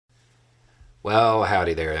Well,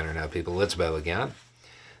 howdy there, Internet people. It's Bo again.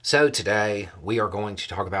 So, today we are going to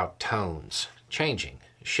talk about tones changing,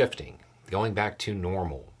 shifting, going back to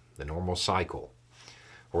normal, the normal cycle.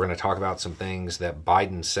 We're going to talk about some things that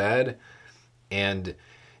Biden said, and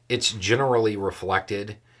it's generally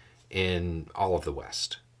reflected in all of the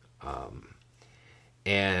West.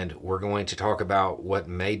 And we're going to talk about what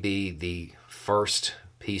may be the first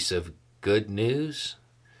piece of good news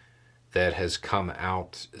that has come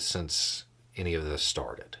out since any of this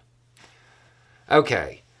started.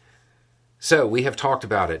 Okay, so we have talked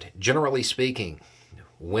about it. Generally speaking,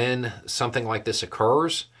 when something like this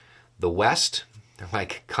occurs, the West, they're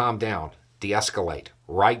like, calm down, de-escalate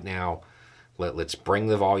right now. Let's bring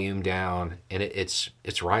the volume down, and it's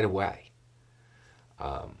right away.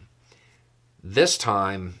 This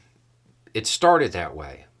time, it started that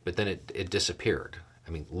way, but then it disappeared.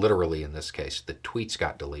 I mean, literally in this case, the tweets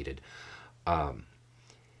got deleted.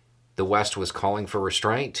 The West was calling for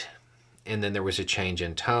restraint, and then there was a change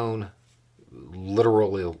in tone.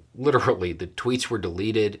 Literally, the tweets were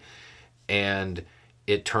deleted, and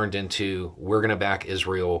it turned into, we're going to back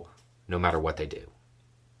Israel no matter what they do.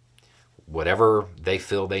 Whatever they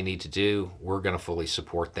feel they need to do, we're going to fully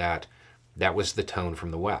support that. That was the tone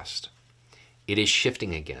from the West. It is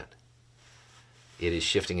shifting again. It is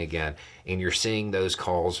shifting again, and you're seeing those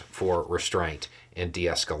calls for restraint and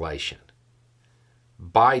de-escalation.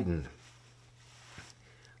 Biden,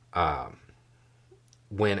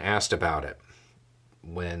 when asked about it,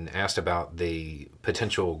 when asked about the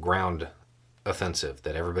potential ground offensive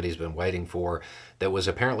that everybody's been waiting for, that was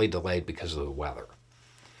apparently delayed because of the weather,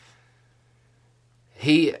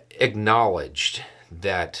 he acknowledged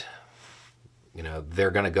that, they're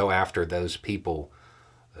going to go after those people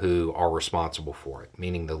who are responsible for it,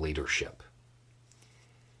 meaning the leadership.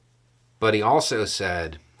 But he also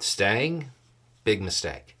said, staying, big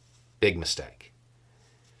mistake, big mistake.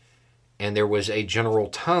 And there was a general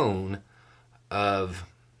tone of,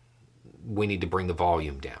 we need to bring the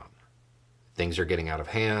volume down. Things are getting out of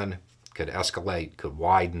hand, could escalate, could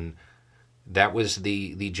widen. That was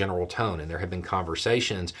the general tone. And there have been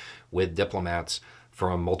conversations with diplomats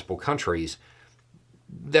from multiple countries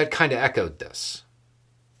that kind of echoed this.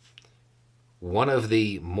 One of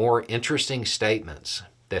the more interesting statements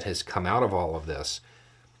that has come out of all of this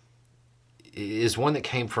is one that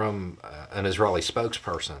came from an Israeli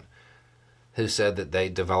spokesperson who said that they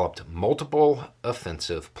developed multiple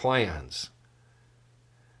offensive plans.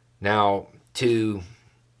 Now, to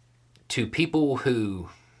people who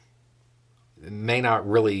may not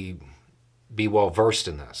really be well versed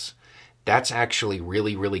in this, that's actually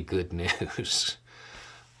really, really good news.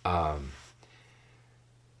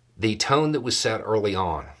 The tone that was set early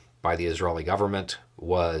on by the Israeli government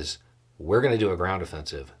was, we're going to do a ground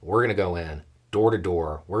offensive. We're going to go in door to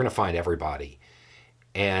door. We're going to find everybody.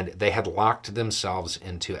 And they had locked themselves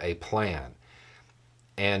into a plan.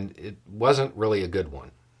 And it wasn't really a good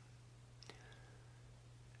one.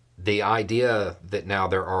 The idea that now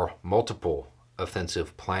there are multiple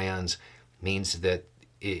offensive plans means that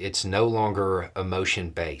it's no longer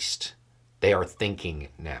emotion-based. They are thinking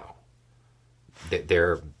now.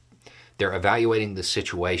 They're evaluating the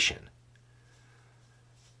situation.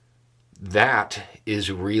 That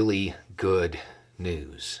is really good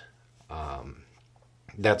news.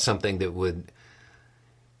 That's something that would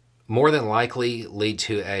more than likely lead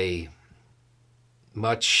to a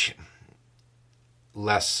much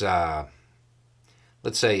less,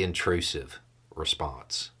 let's say, intrusive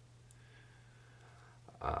response.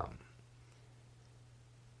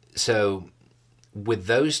 So with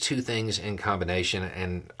those two things in combination,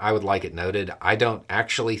 and I would like it noted, I don't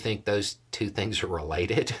actually think those two things are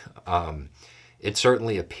related. It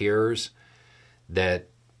certainly appears that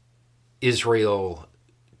Israel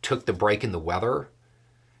took the break in the weather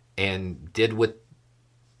and did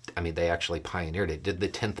they actually pioneered it, did the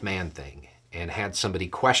 10th man thing and had somebody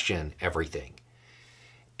question everything.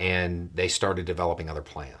 And they started developing other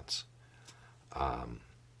plans.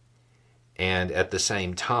 And at the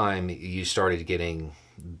same time, you started getting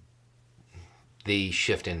the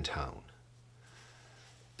shift in tone.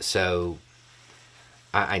 So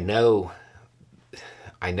I know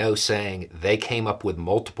saying they came up with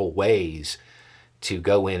multiple ways to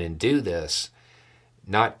go in and do this.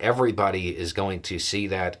 Not everybody is going to see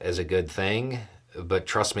that as a good thing, but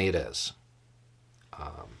trust me, it is.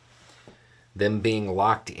 Them being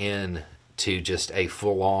locked in to just a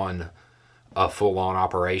full-on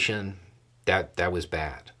operation, that was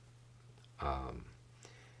bad.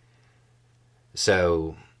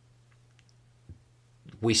 So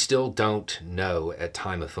we still don't know at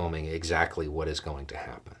time of filming exactly what is going to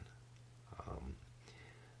happen.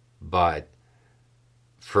 But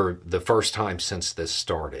for the first time since this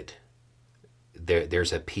started,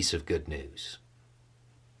 there's a piece of good news.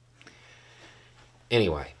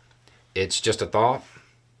 Anyway, it's just a thought.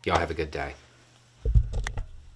 Y'all have a good day.